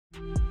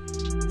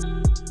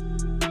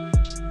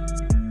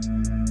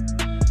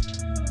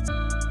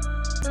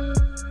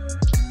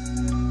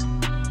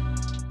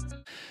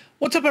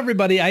What's up,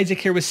 everybody? Isaac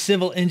here with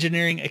Civil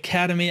Engineering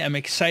Academy. I'm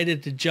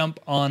excited to jump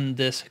on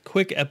this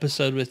quick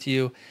episode with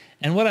you.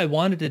 And what I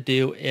wanted to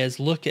do is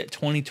look at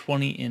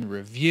 2020 in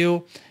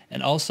review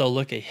and also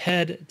look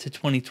ahead to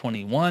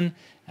 2021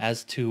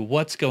 as to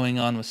what's going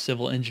on with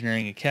Civil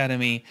Engineering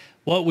Academy,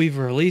 what we've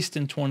released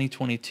in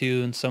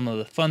 2022 and some of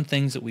the fun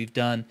things that we've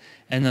done,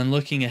 and then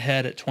looking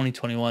ahead at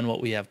 2021,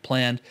 what we have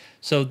planned.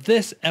 So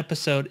this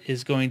episode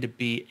is going to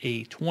be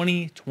a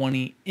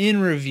 2020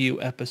 in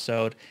review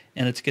episode,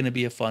 and it's going to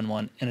be a fun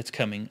one, and it's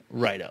coming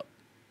right up.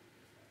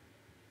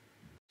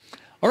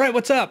 All right,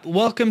 what's up?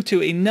 Welcome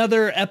to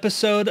another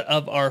episode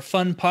of our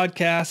fun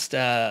podcast,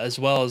 as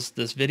well as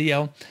this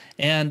video.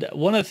 And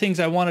one of the things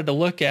I wanted to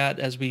look at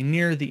as we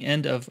near the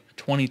end of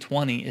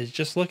 2020 is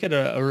just look at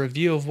a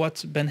review of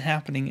what's been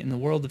happening in the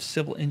world of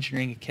Civil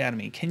Engineering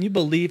Academy. Can you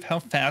believe how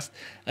fast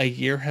a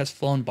year has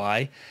flown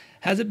by?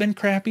 Has it been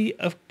crappy?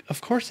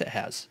 Of course it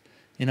has.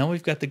 You know,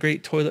 we've got the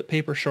great toilet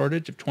paper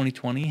shortage of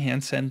 2020.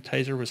 Hand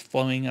sanitizer was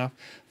flying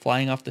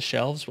off the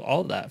shelves.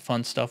 All that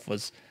fun stuff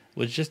was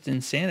just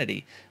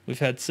insanity. We've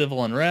had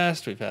civil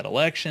unrest, we've had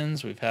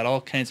elections, we've had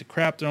all kinds of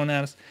crap thrown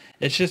at us.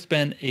 It's just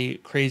been a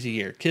crazy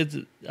year. Kids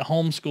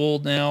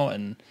homeschooled now,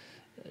 and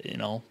you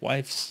know,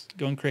 wife's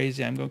going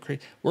crazy, I'm going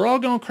crazy. We're all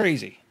going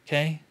crazy,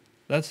 okay?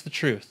 That's the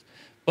truth.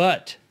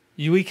 But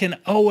we can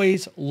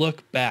always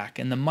look back,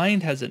 and the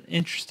mind has an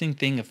interesting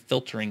thing of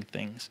filtering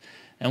things.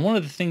 And one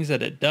of the things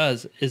that it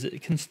does is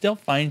it can still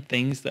find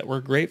things that we're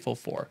grateful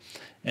for.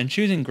 And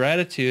choosing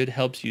gratitude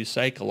helps you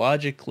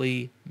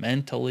psychologically,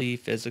 mentally,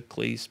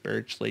 physically,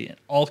 spiritually, in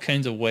all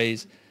kinds of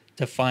ways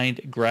to find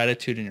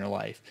gratitude in your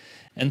life.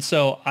 And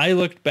so I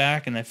looked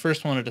back and I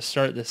first wanted to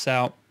start this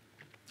out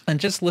and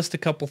just list a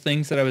couple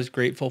things that I was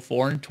grateful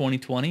for in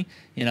 2020,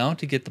 you know,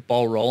 to get the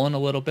ball rolling a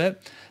little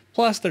bit.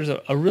 Plus, there's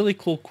a really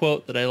cool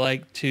quote that I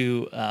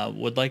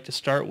would like to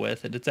start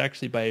with, and it's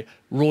actually by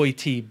Roy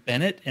T.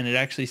 Bennett, and it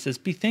actually says,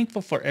 "Be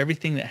thankful for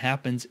everything that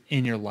happens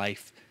in your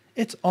life.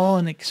 It's all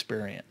an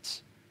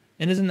experience."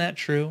 And isn't that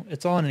true?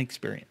 It's all an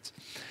experience.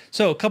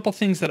 So a couple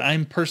things that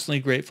I'm personally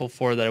grateful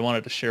for that I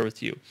wanted to share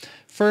with you.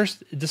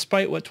 First,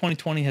 despite what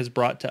 2020 has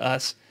brought to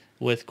us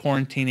with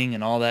quarantining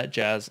and all that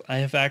jazz, I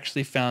have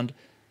actually found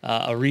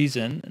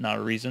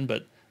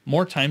but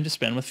more time to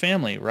spend with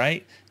family,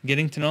 right?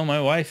 Getting to know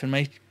my wife and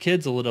my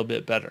kids a little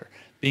bit better,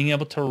 being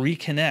able to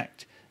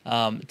reconnect,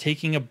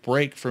 taking a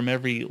break from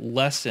every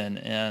lesson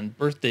and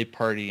birthday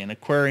party and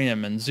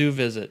aquarium and zoo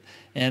visit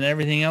and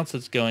everything else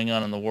that's going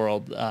on in the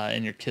world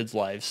in your kids'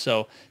 lives.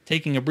 So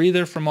taking a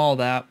breather from all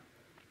that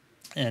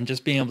and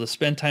just being able to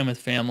spend time with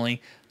family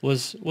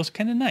was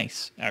kind of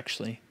nice,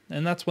 actually.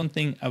 And that's one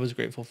thing I was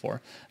grateful for.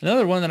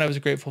 Another one that I was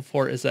grateful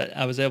for is that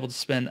I was able to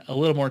spend a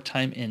little more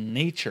time in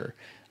nature.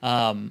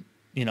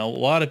 You know, a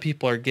lot of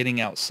people are getting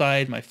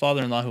outside. My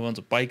father-in-law, who owns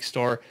a bike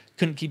store,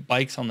 couldn't keep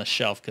bikes on the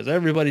shelf because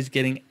everybody's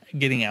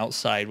getting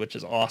outside, which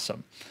is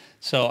awesome.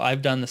 So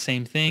I've done the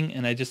same thing,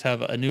 and I just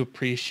have a new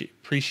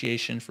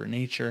appreciation for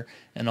nature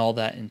and all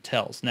that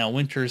entails. Now,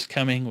 winter's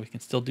coming. We can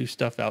still do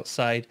stuff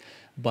outside,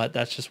 but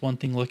that's just one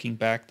thing looking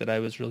back that I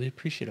was really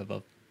appreciative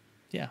of.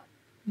 Yeah,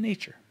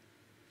 nature.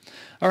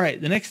 All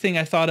right, the next thing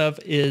I thought of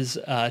is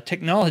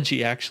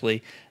technology,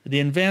 actually. The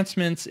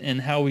advancements in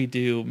how we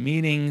do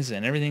meetings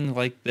and everything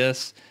like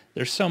this.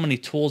 There's so many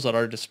tools at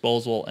our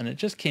disposal, and it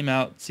just came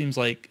out, it seems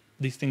like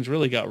these things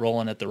really got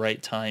rolling at the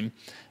right time,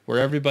 where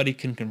everybody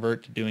can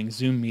convert to doing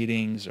Zoom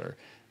meetings or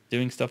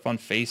doing stuff on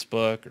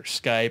Facebook or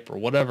Skype or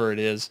whatever it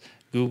is,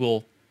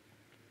 Google.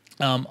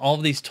 All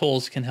of these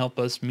tools can help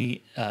us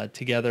meet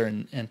together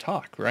and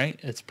talk, right?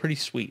 It's pretty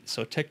sweet.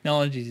 So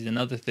technology is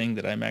another thing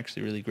that I'm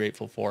actually really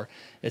grateful for.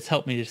 It's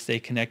helped me to stay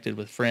connected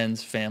with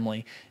friends,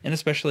 family, and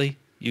especially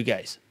you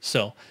guys.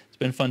 So it's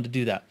been fun to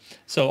do that.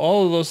 So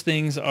all of those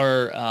things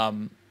are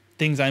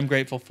things I'm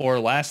grateful for.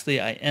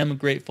 Lastly, I am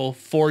grateful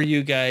for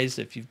you guys.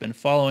 If you've been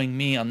following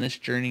me on this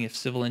journey of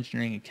Civil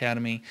Engineering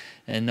Academy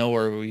and know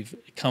where we've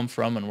come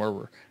from and where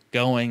we're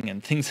going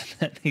and things of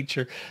that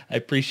nature, I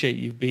appreciate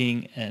you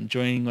being and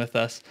joining with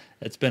us.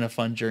 It's been a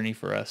fun journey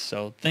for us.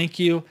 So thank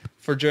you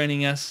for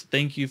joining us.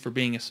 Thank you for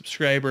being a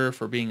subscriber,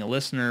 for being a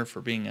listener,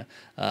 for being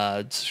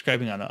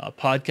subscribing on a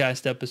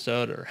podcast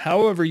episode, or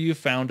however you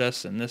found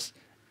us in this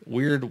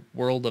weird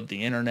world of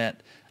the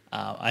internet.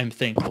 I'm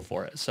thankful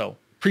for it. So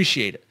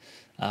appreciate it.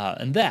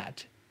 And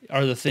that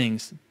are the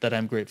things that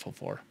I'm grateful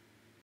for.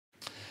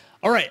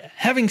 All right,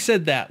 having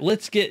said that,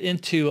 let's get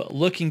into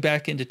looking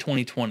back into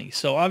 2020.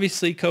 So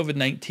obviously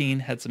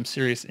COVID-19 had some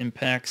serious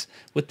impacts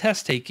with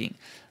test taking.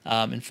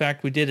 In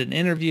fact, we did an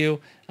interview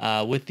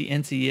with the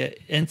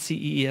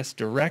NCEES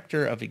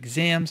Director of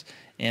Exams,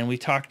 and we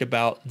talked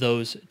about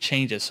those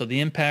changes. So the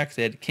impacts,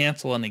 they had to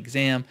cancel an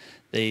exam.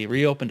 They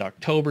reopened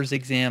October's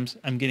exams.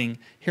 I'm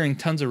hearing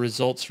tons of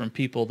results from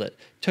people that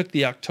took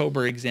the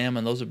October exam,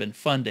 and those have been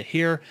fun to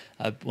hear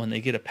when they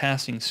get a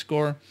passing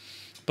score.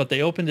 But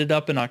they opened it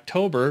up in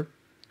October,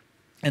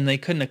 and they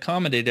couldn't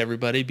accommodate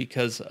everybody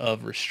because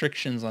of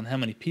restrictions on how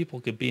many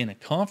people could be in a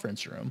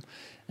conference room.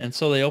 And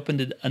so they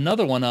opened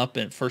another one up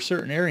for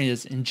certain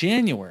areas in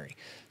January.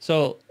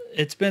 So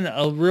it's been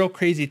a real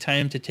crazy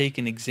time to take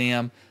an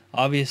exam.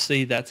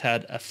 Obviously, that's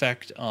had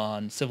effect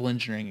on Civil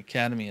Engineering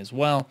Academy as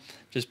well,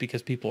 just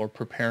because people are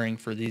preparing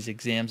for these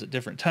exams at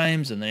different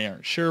times and they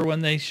aren't sure when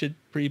they should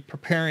be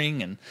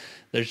preparing. And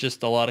there's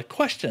just a lot of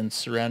questions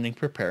surrounding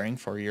preparing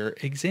for your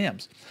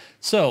exams.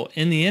 So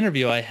in the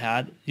interview I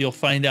had, you'll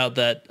find out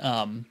that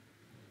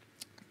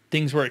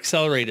things were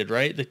accelerated,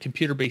 right? The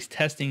computer-based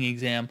testing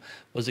exam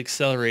was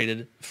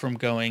accelerated from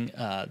going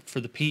for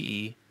the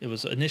PE. It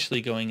was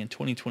initially going in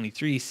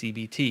 2023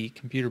 CBT,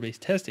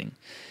 computer-based testing,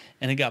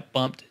 and it got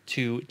bumped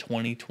to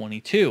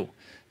 2022.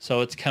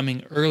 So it's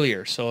coming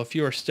earlier. So if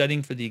you are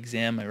studying for the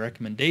exam, my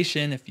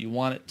recommendation, if you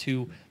want it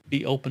to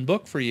be open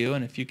book for you,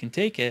 and if you can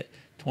take it,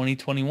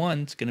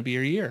 2021 is going to be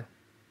your year.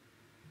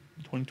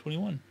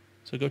 2021.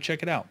 So go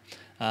check it out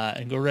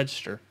and go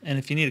register. And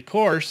if you need a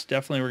course,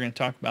 definitely we're going to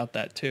talk about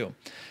that too.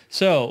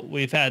 So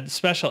we've had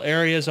special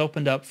areas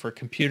opened up for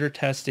computer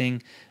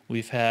testing.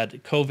 We've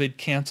had COVID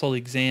canceled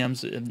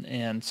exams,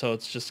 and so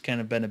it's just kind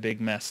of been a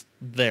big mess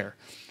there.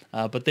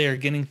 But they are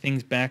getting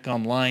things back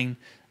online.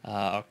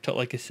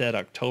 Like I said,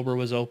 October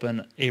was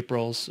open,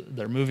 April's,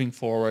 they're moving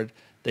forward.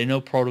 They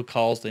know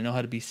protocols, they know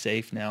how to be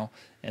safe now,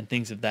 and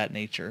things of that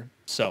nature.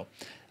 So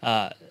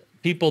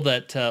people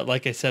that,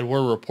 like I said,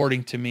 were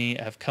reporting to me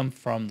have come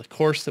from the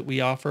course that we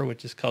offer,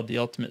 which is called the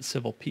Ultimate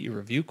Civil PE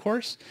Review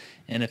Course.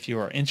 And if you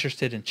are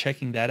interested in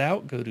checking that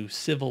out, go to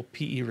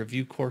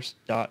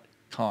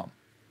civilpereviewcourse.com.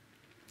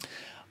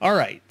 All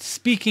right,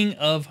 speaking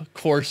of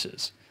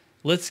courses,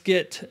 let's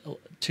get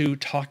to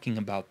talking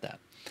about that.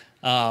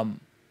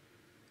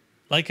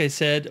 Like I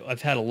said,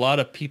 I've had a lot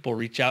of people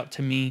reach out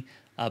to me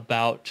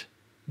about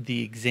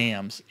the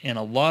exams, and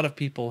a lot of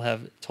people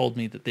have told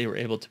me that they were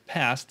able to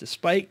pass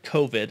despite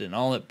COVID and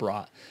all it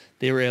brought.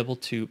 They were able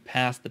to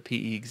pass the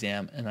PE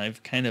exam, and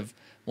I've kind of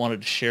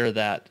wanted to share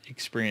that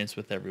experience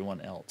with everyone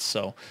else.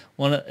 So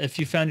if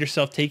you found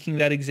yourself taking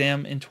that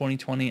exam in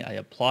 2020, I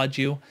applaud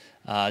you.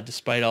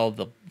 Despite all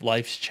the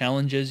life's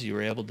challenges, you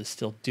were able to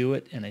still do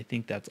it, and I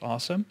think that's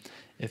awesome.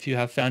 If you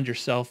have found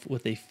yourself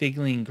with a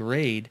failing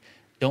grade,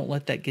 don't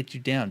let that get you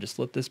down. Just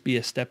let this be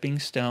a stepping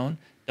stone.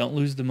 Don't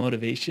lose the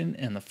motivation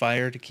and the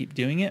fire to keep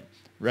doing it.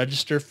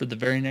 Register for the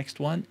very next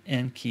one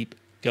and keep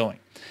going.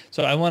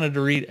 So I wanted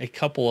to read a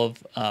couple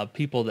of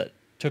people that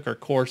took our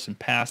course and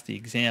passed the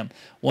exam.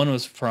 One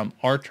was from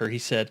Arthur. He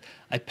said,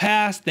 I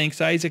passed.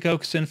 Thanks, Isaac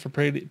Oakson, for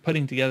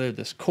putting together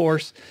this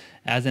course.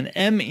 As an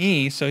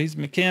ME, so he's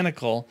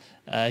mechanical,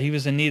 he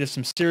was in need of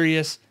some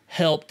serious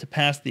help to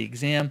pass the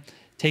exam.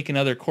 Taken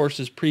other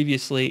courses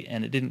previously,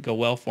 and it didn't go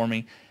well for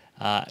me.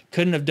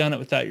 Couldn't have done it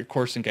without your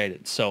course and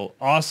guidance. So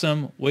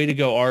awesome. Way to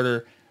go,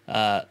 Arthur.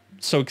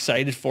 So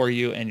excited for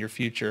you and your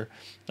future.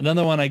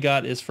 Another one I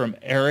got is from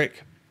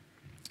Eric,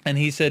 and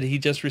he said he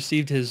just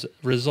received his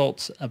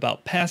results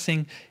about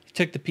passing. He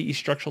took the PE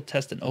structural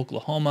test in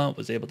Oklahoma,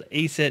 was able to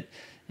ace it,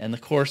 and the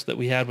course that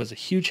we had was a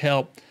huge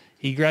help.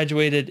 He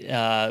graduated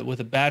with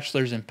a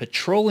bachelor's in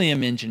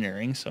petroleum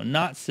engineering, so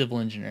not civil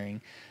engineering.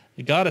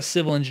 He got a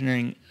civil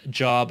engineering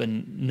job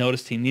and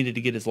noticed he needed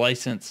to get his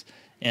license.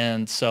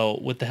 And so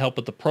with the help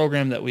of the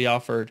program that we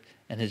offered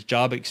and his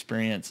job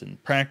experience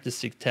and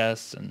practicing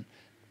tests and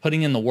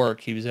putting in the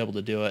work, he was able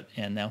to do it.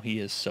 And now he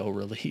is so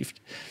relieved.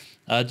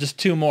 Just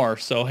two more.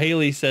 So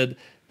Haley said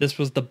this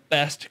was the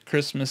best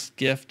Christmas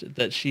gift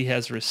that she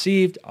has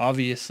received.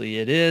 Obviously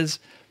it is.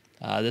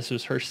 This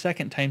was her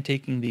second time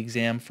taking the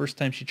exam. First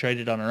time she tried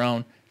it on her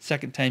own.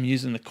 Second time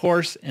using the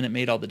course, and it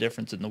made all the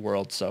difference in the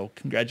world. So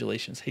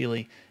congratulations,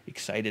 Haley.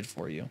 Excited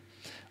for you.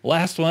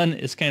 Last one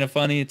is kind of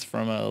funny. It's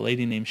from a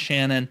lady named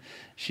Shannon.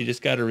 She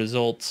just got her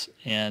results,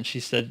 and she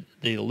said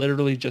they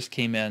literally just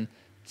came in.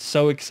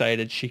 So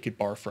excited she could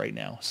barf right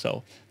now.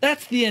 So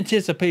that's the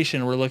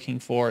anticipation we're looking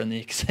for and the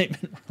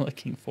excitement we're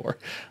looking for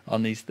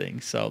on these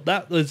things. So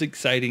that was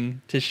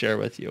exciting to share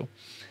with you.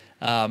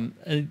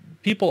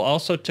 People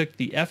also took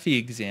the FE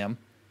exam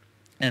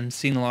and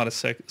seen a lot of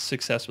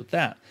success with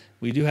that.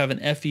 We do have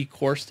an FE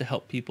course to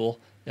help people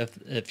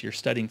if you're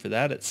studying for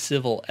that at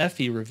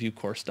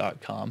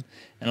civilfereviewcourse.com.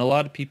 And a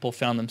lot of people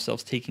found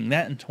themselves taking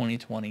that in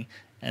 2020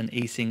 and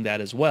acing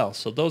that as well.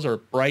 So those are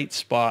bright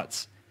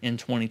spots in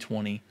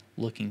 2020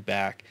 looking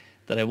back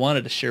that I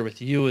wanted to share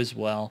with you as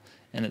well.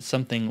 And it's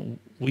something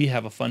we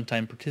have a fun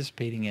time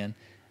participating in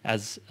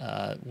as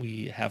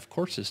we have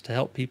courses to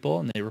help people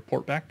and they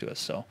report back to us.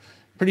 So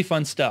pretty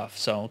fun stuff.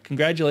 So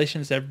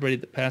congratulations to everybody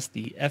that passed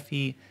the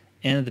FE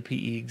and the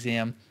PE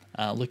exam.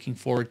 Looking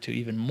forward to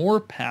even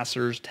more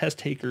passers, test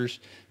takers,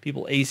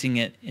 people acing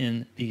it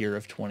in the year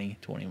of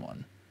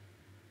 2021.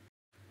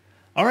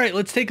 All right,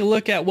 let's take a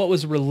look at what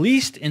was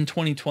released in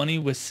 2020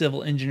 with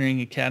Civil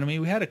Engineering Academy.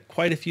 We had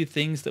quite a few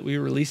things that we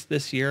released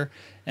this year,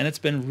 and it's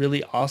been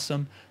really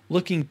awesome.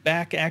 Looking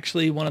back,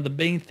 actually, one of the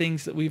main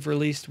things that we've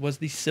released was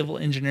the Civil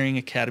Engineering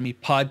Academy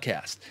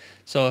podcast.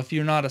 So if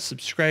you're not a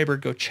subscriber,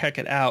 go check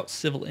it out,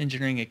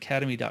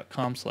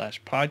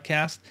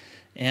 civilengineeringacademy.com/podcast.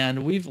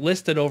 And we've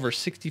listed over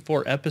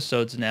 64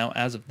 episodes now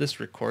as of this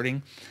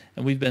recording,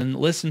 and we've been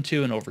listened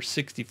to in over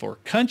 64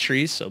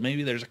 countries, so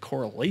maybe there's a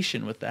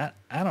correlation with that.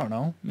 I don't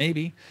know,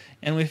 maybe.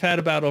 And we've had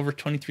about over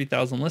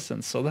 23,000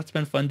 listens, so that's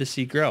been fun to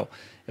see grow.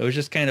 It was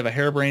just kind of a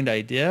harebrained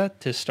idea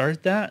to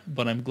start that,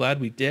 but I'm glad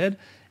we did.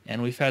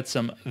 And we've had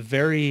some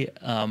very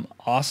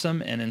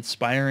awesome and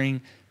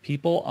inspiring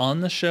people on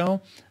the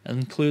show,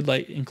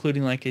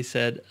 including, like I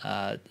said,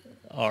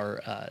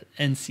 our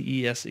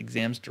NCEES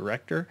exams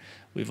director.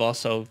 We've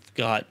also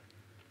got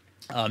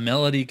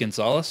Melody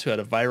Gonzalez, who had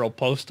a viral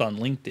post on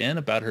LinkedIn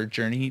about her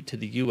journey to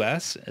the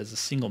U.S. as a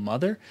single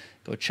mother.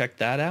 Go check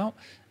that out.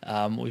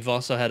 We've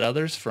also had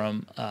others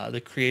from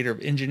the creator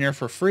of Engineer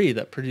for Free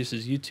that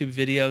produces YouTube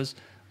videos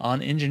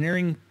on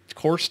engineering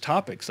course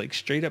topics, like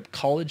straight up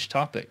college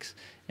topics.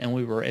 And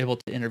we were able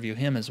to interview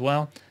him as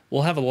well.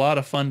 We'll have a lot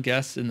of fun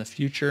guests in the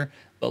future,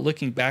 but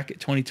looking back at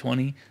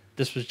 2020,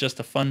 this was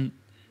just a fun,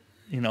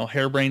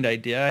 harebrained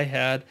idea I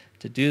had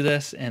to do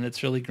this, and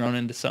it's really grown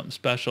into something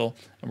special,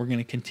 and we're going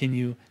to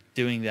continue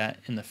doing that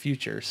in the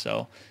future.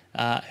 So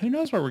who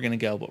knows where we're going to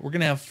go, but we're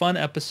going to have fun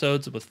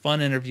episodes with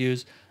fun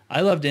interviews. I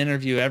love to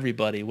interview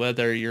everybody,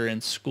 whether you're in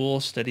school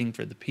studying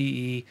for the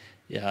PE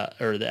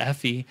or the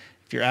FE,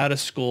 if you're out of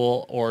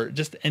school, or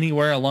just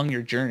anywhere along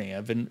your journey.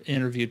 I've been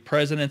interviewed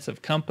presidents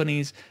of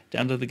companies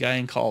down to the guy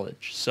in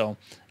college. So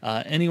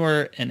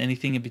anywhere and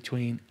anything in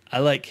between. I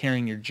like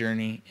hearing your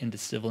journey into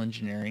civil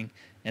engineering,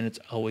 and it's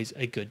always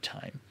a good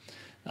time.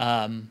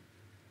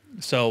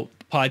 So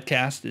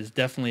podcast is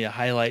definitely a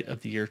highlight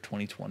of the year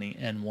 2020,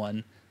 and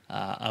one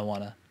I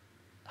want to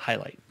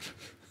highlight.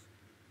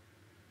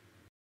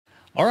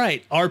 All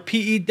right, our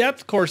PE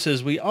depth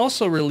courses we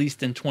also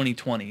released in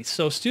 2020.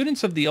 So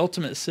students of the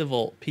Ultimate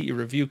Civil PE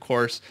Review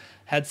course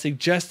had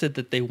suggested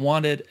that they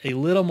wanted a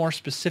little more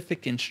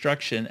specific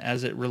instruction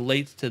as it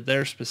relates to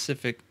their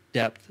specific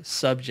depth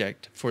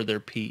subject for their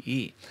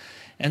PE.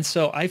 And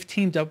so I've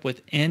teamed up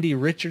with Andy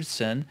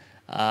Richardson,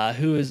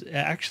 who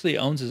actually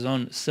owns his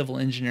own civil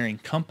engineering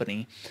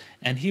company,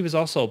 and he was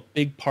also a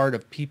big part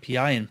of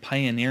PPI and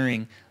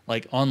pioneering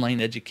like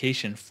online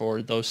education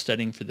for those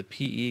studying for the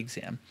PE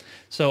exam.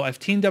 So I've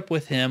teamed up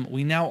with him.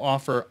 We now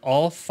offer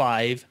all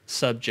 5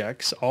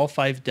 subjects, all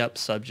 5 depth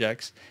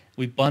subjects.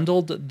 We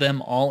bundled them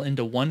all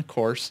into one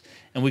course,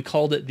 and we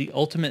called it the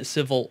Ultimate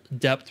Civil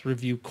Depth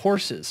Review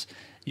Courses.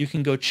 You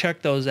can go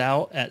check those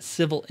out at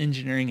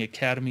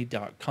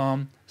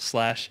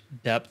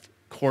civilengineeringacademy.com/depth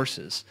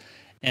courses.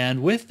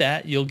 And with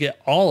that, you'll get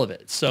all of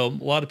it. So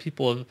a lot of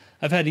people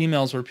I've had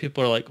emails where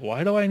people are like,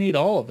 why do I need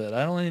all of it?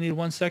 I only need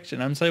one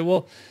section. I'm saying,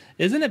 well,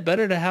 isn't it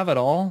better to have it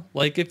all?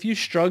 Like if you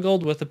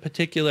struggled with a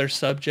particular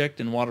subject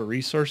in water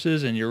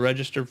resources and you're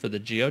registered for the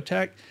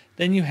geotech,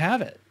 then you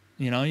have it.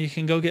 You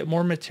can go get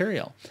more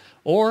material.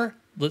 Or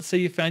let's say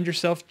you find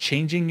yourself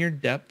changing your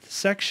depth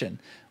section.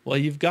 Well,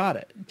 you've got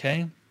it,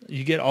 okay?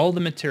 You get all the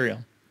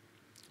material.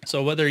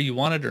 So whether you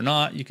want it or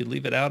not, you could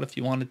leave it out if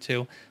you wanted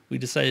to. We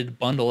decided to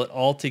bundle it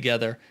all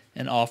together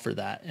and offer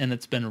that. And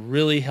it's been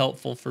really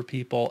helpful for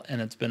people, and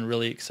it's been a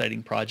really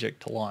exciting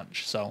project to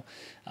launch. So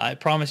I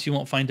promise you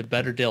won't find a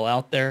better deal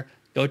out there.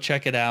 Go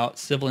check it out,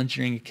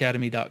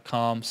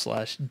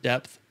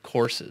 civilengineeringacademy.com/depth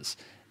courses,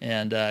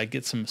 and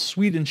get some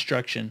sweet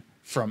instruction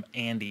from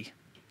Andy.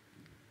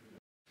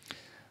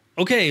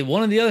 Okay,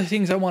 one of the other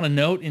things I want to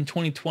note in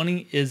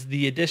 2020 is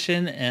the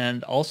addition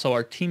and also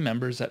our team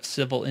members at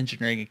Civil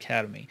Engineering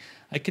Academy.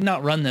 I could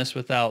not run this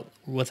without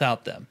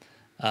them.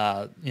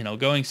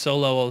 Going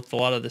solo with a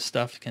lot of this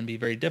stuff can be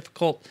very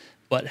difficult,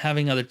 but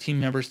having other team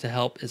members to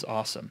help is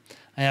awesome.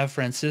 I have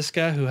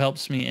Francisca, who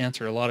helps me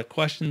answer a lot of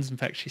questions. In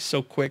fact, she's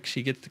so quick,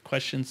 she gets the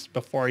questions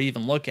before I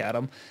even look at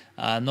them.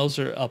 And those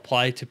are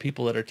applied to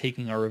people that are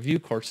taking our review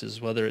courses,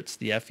 whether it's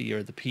the FE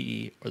or the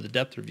PE or the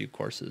depth review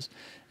courses.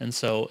 And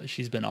so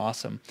she's been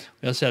awesome.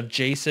 We also have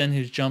Jason,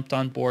 who's jumped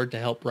on board to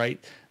help write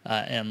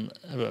and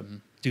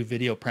do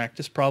video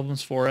practice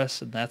problems for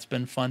us, and that's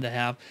been fun to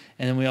have.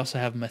 And then we also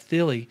have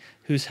Mathili,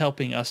 who's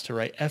helping us to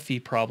write FE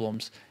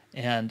problems.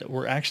 And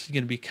we're actually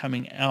going to be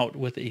coming out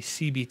with a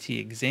CBT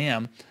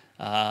exam,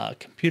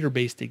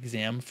 computer-based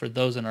exam for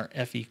those in our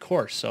FE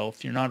course. So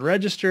if you're not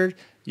registered,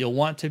 you'll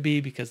want to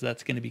be, because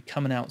that's going to be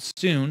coming out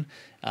soon.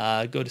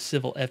 Go to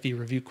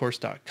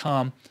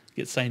civilfereviewcourse.com,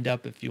 get signed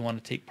up if you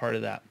want to take part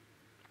of that.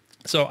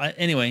 So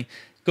anyway,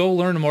 go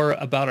learn more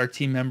about our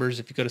team members.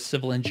 If you go to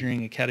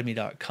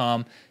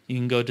civilengineeringacademy.com, you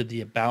can go to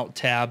the About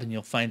tab and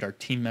you'll find our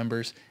team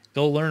members.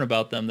 Go learn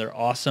about them. They're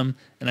awesome.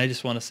 And I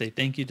just want to say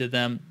thank you to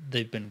them.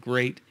 They've been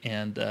great,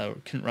 and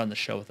couldn't run the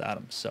show without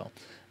them. So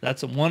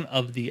that's one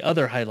of the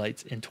other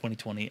highlights in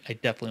 2020 I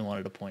definitely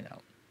wanted to point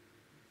out.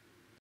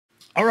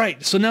 All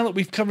right, so now that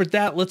we've covered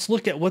that, let's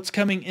look at what's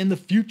coming in the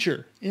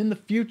future.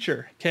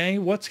 Okay?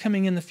 What's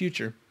coming in the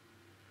future?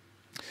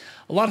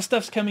 A lot of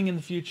stuff's coming in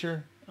the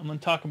future. I'm going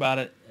to talk about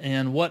it.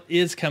 And what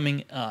is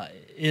coming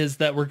is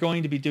that we're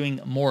going to be doing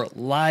more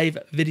live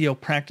video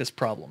practice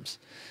problems.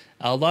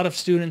 A lot of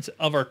students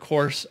of our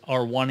course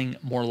are wanting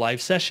more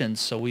live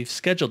sessions, so we've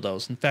scheduled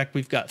those. In fact,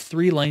 we've got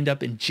 3 lined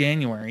up in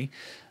January.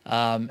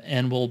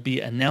 and we'll be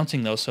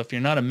announcing those. So if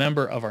you're not a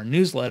member of our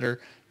newsletter,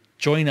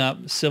 join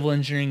up,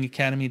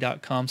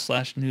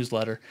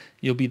 civilengineeringacademy.com/newsletter.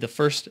 You'll be the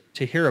first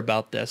to hear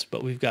about this,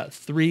 but we've got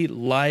 3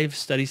 live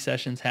study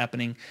sessions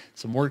happening,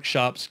 some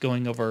workshops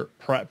going over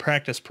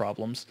practice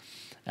problems,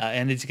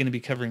 and it's going to be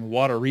covering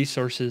water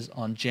resources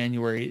on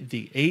January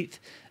the 8th.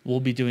 We'll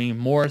be doing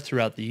more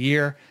throughout the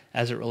year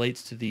as it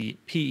relates to the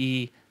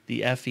PE,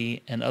 the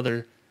FE, and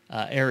other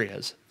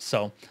areas.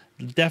 So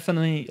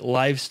definitely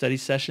live study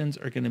sessions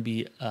are going to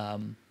be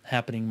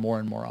happening more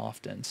and more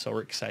often. So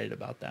we're excited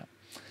about that.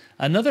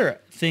 Another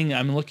thing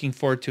I'm looking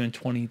forward to in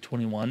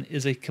 2021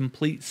 is a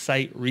complete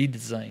site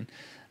redesign.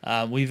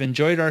 We've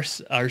enjoyed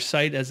our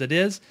site as it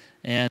is,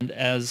 and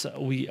as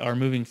we are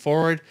moving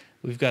forward,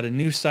 we've got a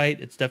new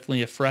site. It's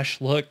definitely a fresh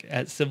look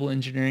at Civil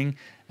Engineering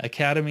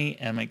Academy,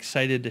 and I'm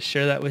excited to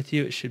share that with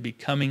you. It should be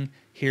coming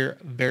here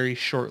very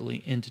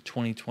shortly into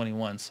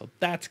 2021, so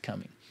that's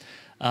coming.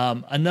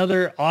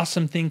 Another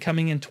awesome thing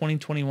coming in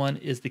 2021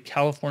 is the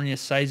California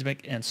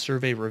Seismic and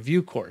Survey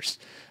Review course.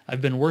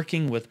 I've been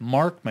working with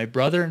Mark, my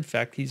brother. In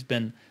fact, he's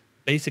been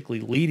basically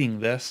leading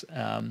this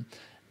and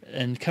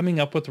coming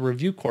up with a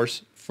review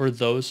course for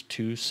those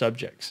 2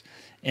 subjects.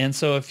 And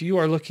so if you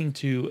are looking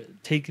to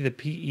take the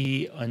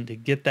PE and to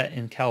get that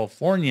in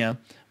California,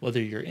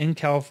 whether you're in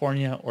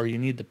California or you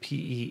need the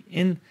PE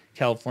in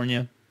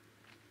California,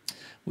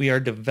 we are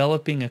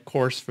developing a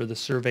course for the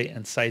survey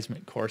and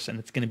seismic course, and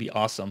it's going to be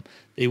awesome.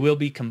 They will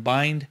be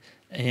combined,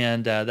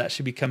 and that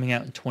should be coming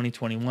out in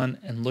 2021,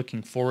 and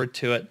looking forward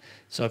to it.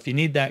 So if you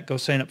need that, go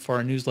sign up for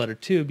our newsletter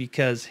too,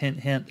 because hint,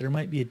 hint, there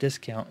might be a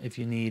discount if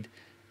you need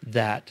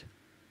that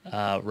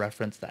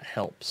reference, that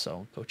help.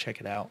 So go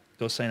check it out.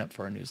 Go sign up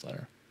for our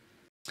newsletter.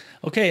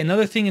 Okay,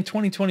 another thing in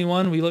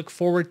 2021 we look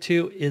forward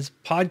to is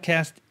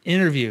podcast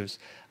interviews.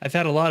 I've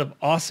had a lot of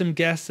awesome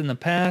guests in the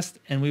past,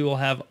 and we will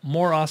have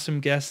more awesome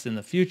guests in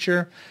the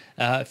future.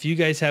 If you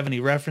guys have any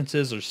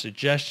references or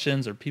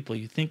suggestions or people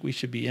you think we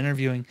should be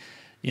interviewing,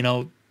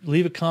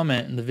 leave a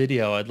comment in the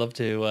video. I'd love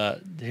to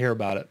hear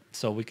about it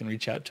so we can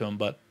reach out to them.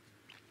 But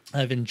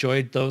I've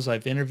enjoyed those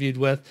I've interviewed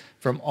with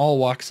from all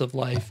walks of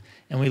life,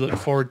 and we look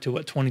forward to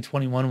what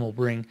 2021 will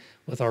bring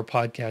with our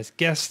podcast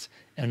guests,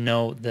 and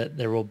know that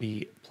there will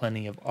be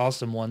plenty of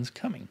awesome ones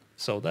coming.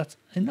 So that's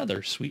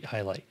another sweet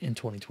highlight in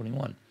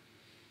 2021.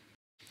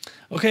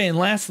 Okay, and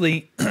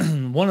lastly,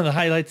 one of the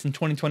highlights in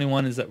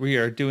 2021 is that we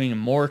are doing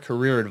more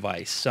career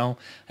advice. So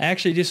I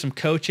actually do some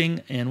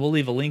coaching, and we'll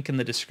leave a link in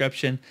the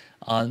description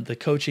on the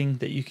coaching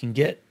that you can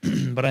get.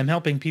 But I'm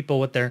helping people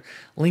with their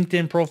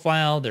LinkedIn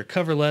profile, their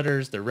cover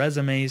letters, their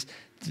resumes.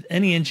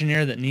 Any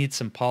engineer that needs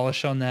some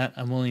polish on that,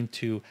 I'm willing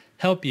to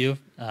help you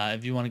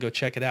if you want to go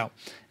check it out.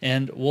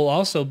 And we'll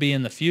also be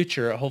in the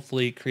future,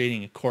 hopefully,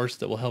 creating a course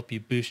that will help you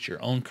boost your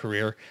own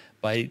career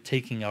by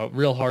taking a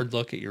real hard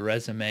look at your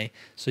resume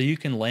so you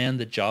can land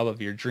the job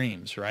of your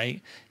dreams, right?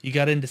 You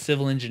got into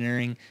civil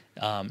engineering,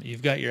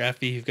 you've got your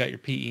FE, you've got your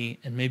PE,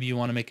 and maybe you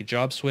want to make a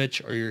job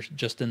switch, or you're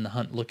just in the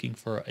hunt looking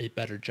for a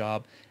better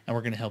job, and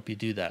we're going to help you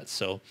do that.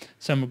 So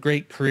some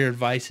great career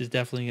advice is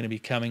definitely going to be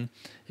coming.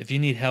 If you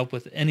need help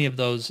with any of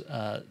those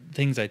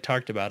things I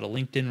talked about, a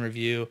LinkedIn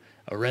review,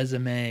 a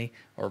resume,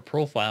 or a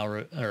profile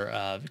or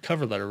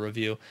cover letter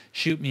review,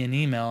 shoot me an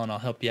email and I'll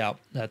help you out.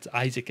 That's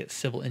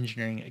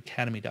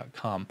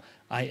Isaac@civilengineeringacademy.com,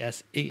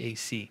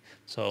 ISAAC.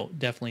 So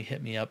definitely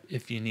hit me up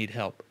if you need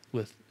help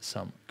with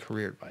some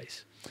career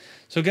advice.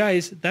 So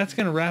guys, that's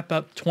going to wrap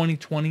up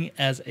 2020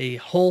 as a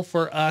whole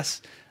for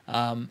us.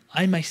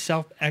 I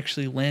myself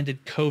actually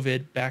landed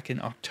COVID back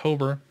in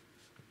October.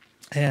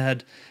 I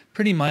had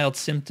pretty mild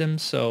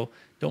symptoms, so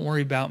don't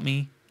worry about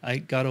me. I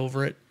got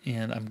over it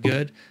and I'm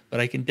good, but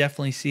I can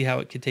definitely see how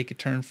it could take a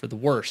turn for the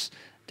worse.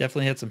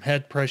 Definitely had some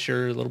head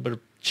pressure, a little bit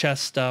of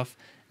chest stuff,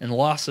 and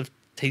loss of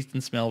taste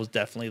and smell was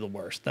definitely the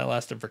worst. That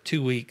lasted for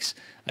 2 weeks.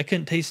 I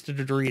couldn't taste a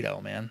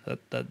Dorito, man.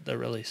 That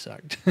really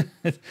sucked.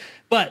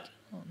 But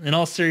in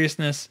all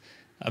seriousness,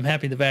 I'm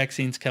happy the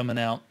vaccine's coming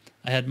out.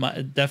 I had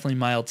definitely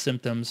mild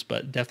symptoms,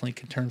 but definitely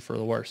could turn for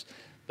the worse.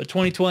 But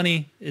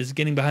 2020 is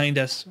getting behind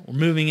us. We're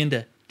moving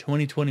into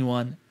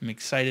 2021. I'm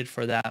excited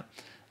for that.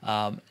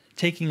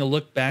 Taking a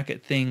look back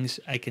at things,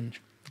 I can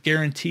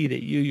guarantee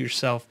that you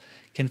yourself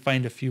can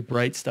find a few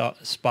bright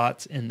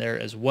spots in there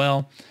as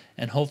well.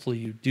 And hopefully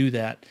you do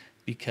that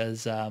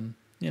because,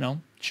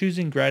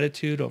 choosing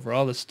gratitude over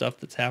all the stuff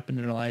that's happened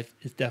in your life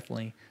is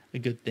definitely a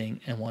good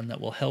thing and one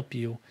that will help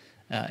you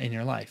in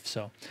your life.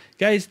 So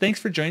guys, thanks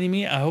for joining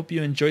me. I hope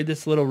you enjoyed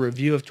this little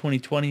review of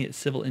 2020 at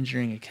Civil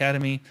Engineering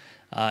Academy.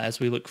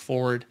 As we look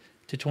forward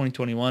to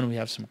 2021, we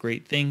have some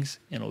great things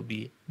and it'll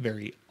be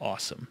very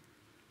awesome.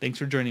 Thanks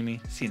for joining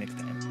me. See you next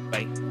time.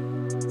 Bye.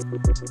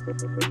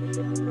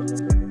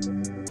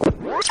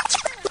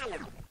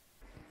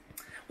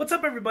 What's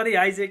up, everybody?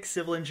 Isaac,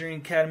 Civil Engineering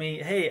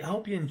Academy. Hey, I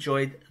hope you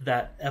enjoyed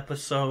that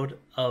episode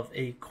of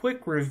a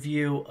quick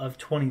review of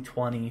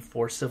 2020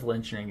 for Civil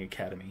Engineering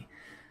Academy.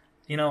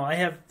 I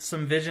have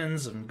some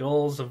visions and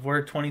goals of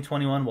where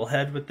 2021 will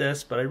head with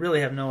this, but I really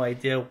have no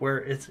idea where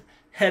it's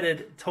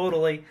headed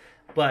totally,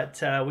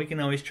 but we can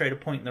always try to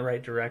point in the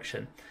right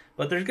direction.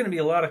 But there's going to be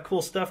a lot of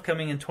cool stuff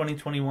coming in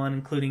 2021,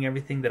 including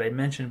everything that I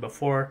mentioned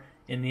before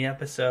in the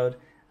episode.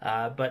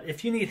 But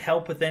if you need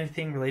help with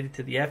anything related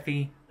to the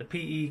FE, the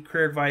PE,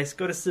 career advice,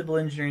 go to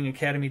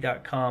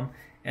civilengineeringacademy.com,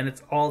 and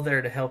it's all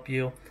there to help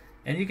you.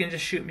 And you can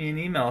just shoot me an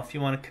email if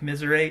you want to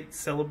commiserate,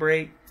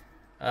 celebrate,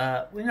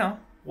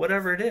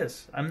 whatever it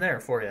is. I'm there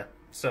for you.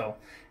 So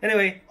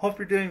anyway, hope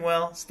you're doing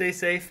well. Stay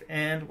safe,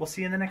 and we'll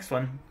see you in the next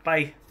one.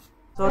 Bye.